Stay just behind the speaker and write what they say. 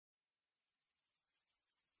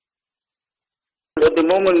At the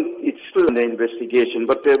moment, it's still in the investigation.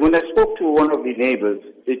 But when I spoke to one of the neighbors,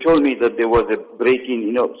 they told me that there was a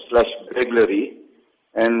break-in, slash burglary.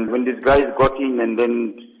 And when these guys got in, and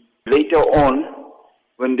then later on,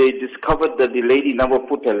 when they discovered that the lady never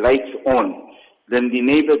put her lights on, then the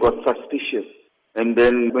neighbor got suspicious. And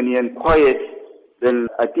then when he inquired, then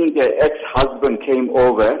I think her ex-husband came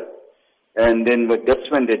over, and then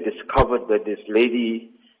that's when they discovered that this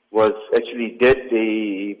lady was actually dead.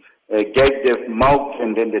 They gagged her mouth,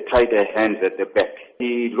 and then they tied her hands at the back.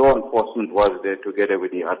 The law enforcement was there together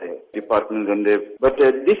with the other departments. But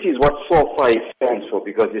this is what 4-5 stands for,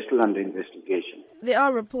 because it's still under investigation. There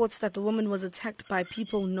are reports that the woman was attacked by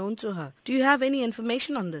people known to her. Do you have any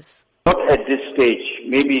information on this? Not at this stage.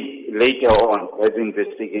 Maybe later on, as the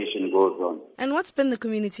investigation goes on. And what's been the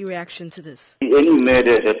community reaction to this? Any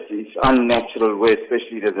murder that is unnatural, where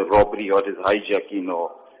especially there's a robbery or there's hijacking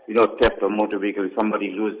or theft of motor vehicle, somebody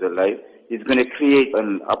lose their life, it's going to create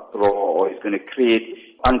an uproar, or it's going to create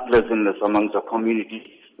unpleasantness amongst the community,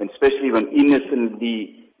 and especially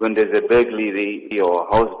when there's a burglary or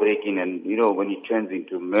house breaking, and when it turns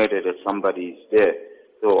into murder that somebody is there.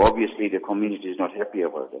 So obviously the community is not happy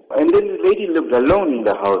about it. And then the lady lived alone in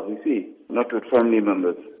the house, you see, not with family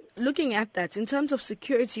members. Looking at that, in terms of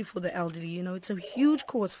security for the elderly, it's a huge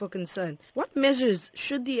cause for concern. What measures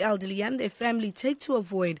should the elderly and their family take to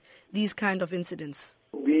avoid these kind of incidents?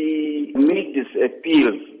 We make this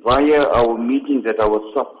appeal via our meetings at our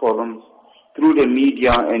sub-forums, through the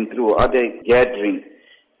media and through other gatherings,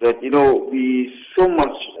 that, we so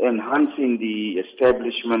much enhancing the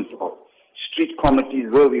establishment of street committees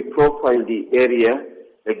where we profile the area,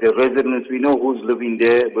 like the residents, we know who's living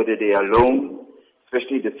there, whether they are alone,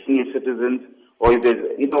 especially the senior citizens, or if there's,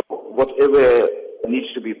 whatever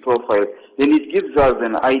needs to be profiled. Then it gives us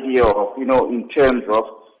an idea of, in terms of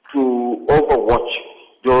to overwatch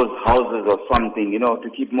those houses or something, to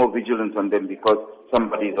keep more vigilance on them because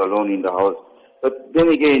somebody's alone in the house. But then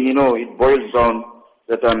again, it boils down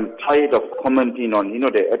that I'm tired of commenting on,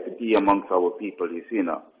 the apathy amongst our people, you see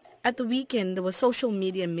now. At the weekend, there were social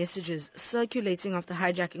media messages circulating of the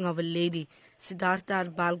hijacking of a lady,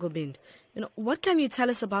 Siddhartha Balgobind. What can you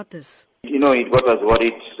tell us about this? It got us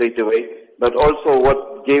worried straight away, but also what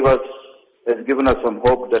has given us some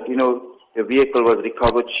hope that, the vehicle was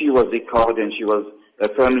recovered, she was recovered, and her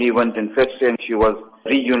family went and fetched her, and she was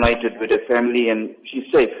reunited with her family, and she's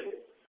safe.